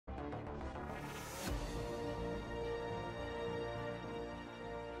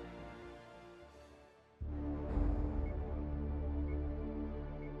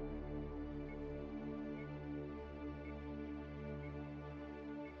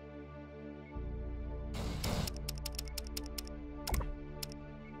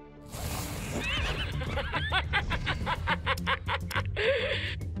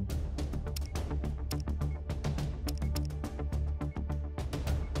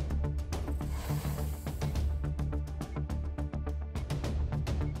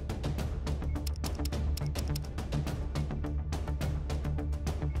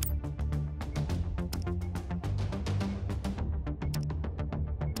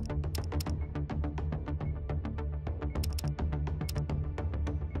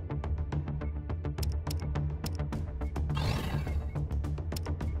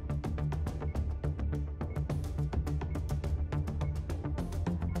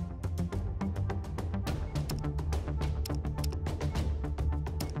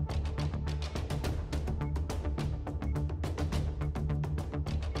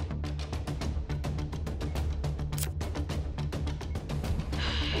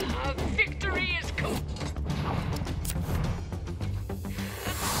Victory is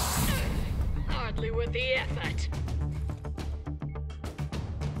hardly worth the effort.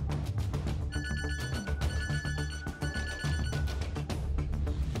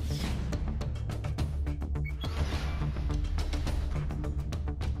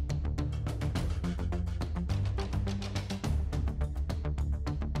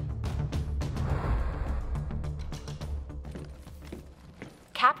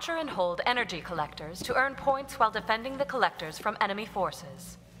 Capture and hold energy collectors to earn points while defending the collectors from enemy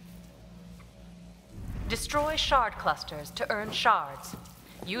forces. Destroy shard clusters to earn shards.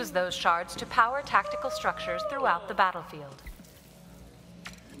 Use those shards to power tactical structures throughout the battlefield.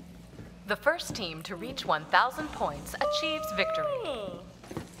 The first team to reach 1,000 points achieves victory.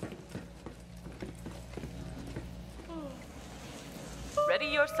 Ready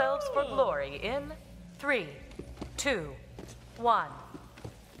yourselves for glory in 3, 2, 1.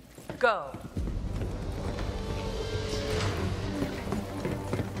 Go.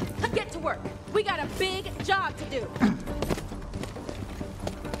 Get to work. We got a big job to do.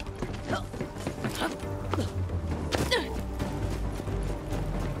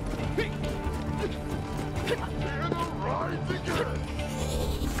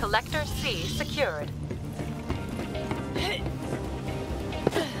 Collector C secured.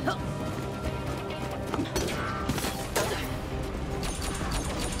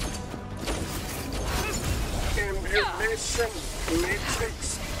 Ammunition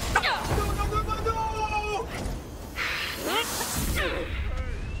matrix. No!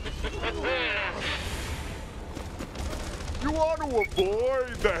 You want to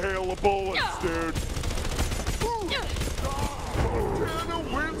avoid the hail of bullets, dude. Montana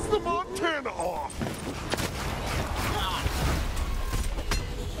wins the Montana off.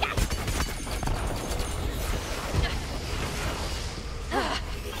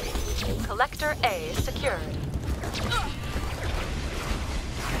 Collector A secured.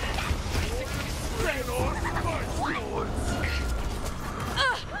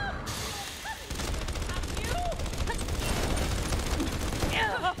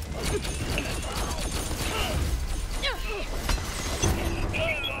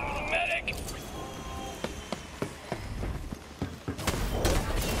 Medic!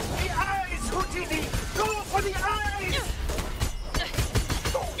 The eyes, Houdini! Go for the eyes!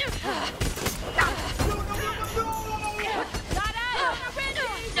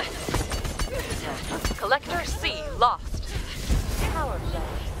 Collector C lost. Power play.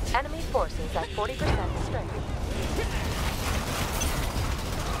 Enemy forces at 40% strength.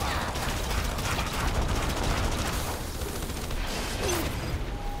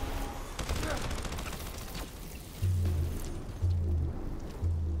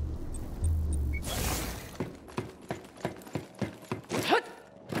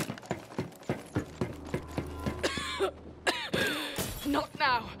 Not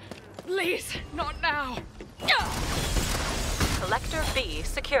now. Please, not now. Collector B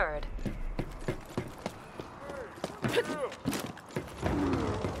secured.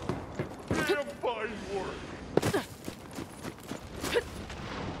 Damn fine work.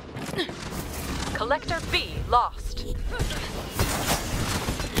 Collector B lost.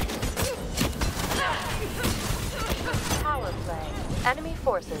 Power play. Enemy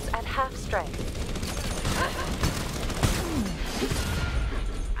forces at half strength.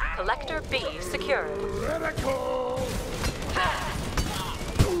 Collector B secured. Radical!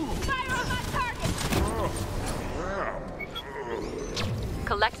 Fire on my target!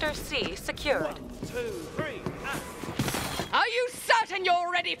 Collector C secured. 2, 3, Are you certain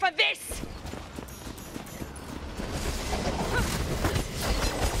you're ready for this?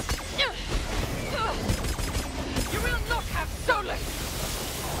 You will not have Solus!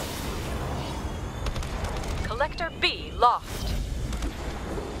 Collector B lost.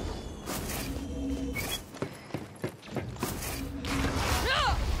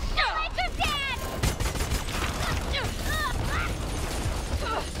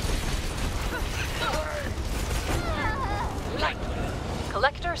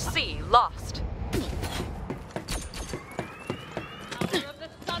 Collector C lost. Power of the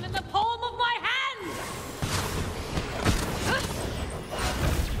sun in the palm of my hand!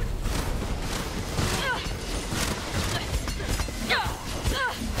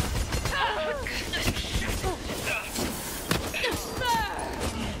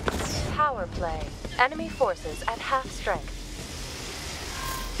 Power play. Enemy forces at half strength.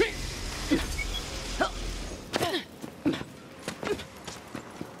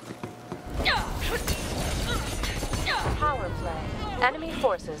 Power play. Enemy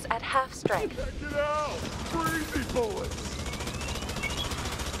forces at half strength. Check it out! Crazy bullets!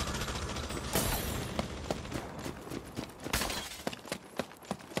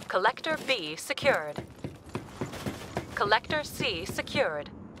 Collector B secured. Collector C secured.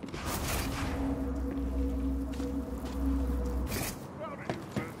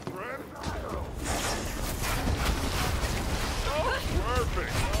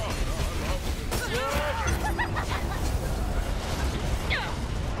 Perfect.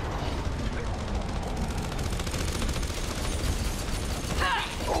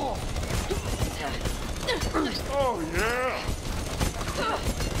 Oh, yeah.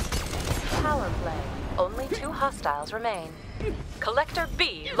 Power play. Only 2 hostiles remain. Collector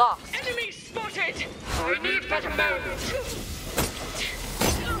B lost. Enemy spotted! I need better mode!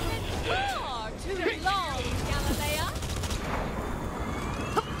 Far too long, Galilea.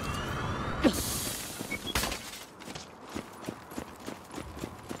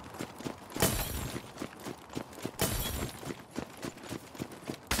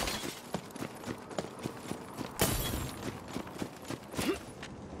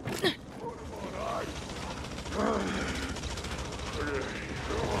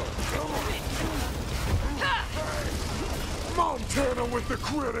 Montana with the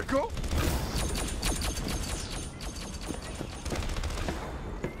critical.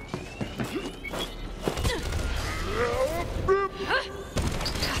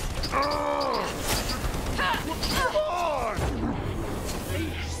 Come on!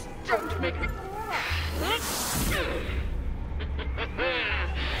 Please, don't make me...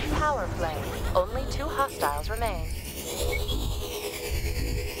 Power play. Only 2 hostiles remain.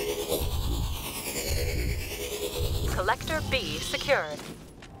 Collector B secured.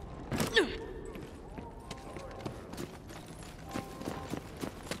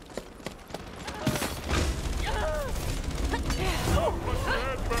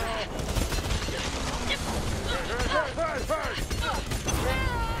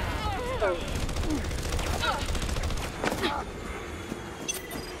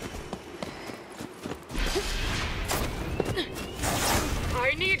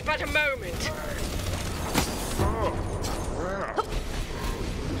 I need but a moment.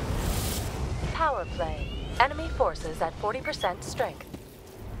 Power play. Enemy forces at 40% strength.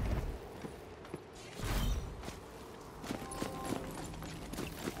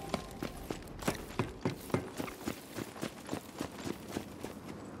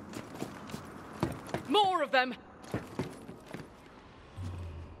 More of them!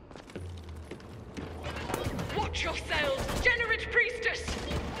 Watch yourselves, degenerate priestess!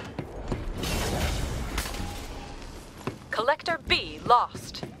 Collector B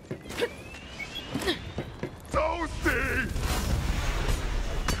lost. Toasty!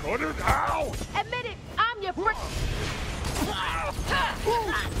 Cut it out! Admit it, I'm your friend. Oh,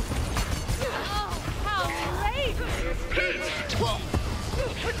 how late!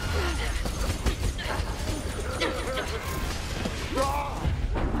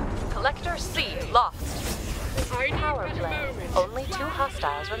 Collector C lost. I need Power but a play. moment. Only 2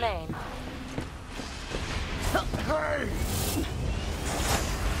 hostiles remain. Hey!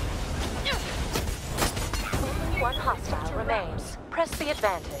 Only 1 hostile remains. Press the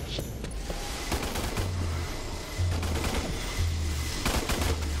advantage.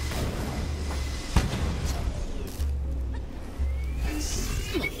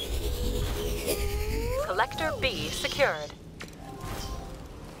 Collector B secured.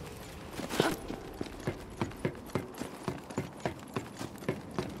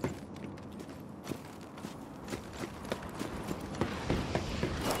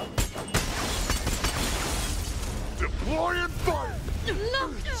 Deploying fire!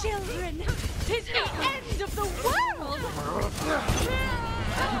 Look, children, 'tis the end of the world.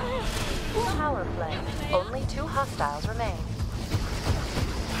 Power play. Only 2 hostiles remain.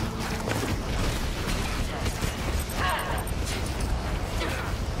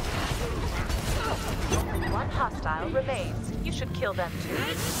 One hostile remains. You should kill them too.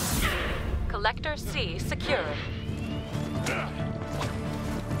 Collector C secured.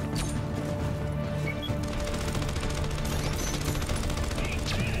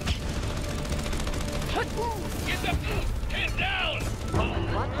 Get down!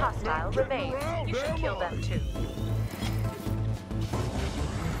 One hostile remains. You should kill them too.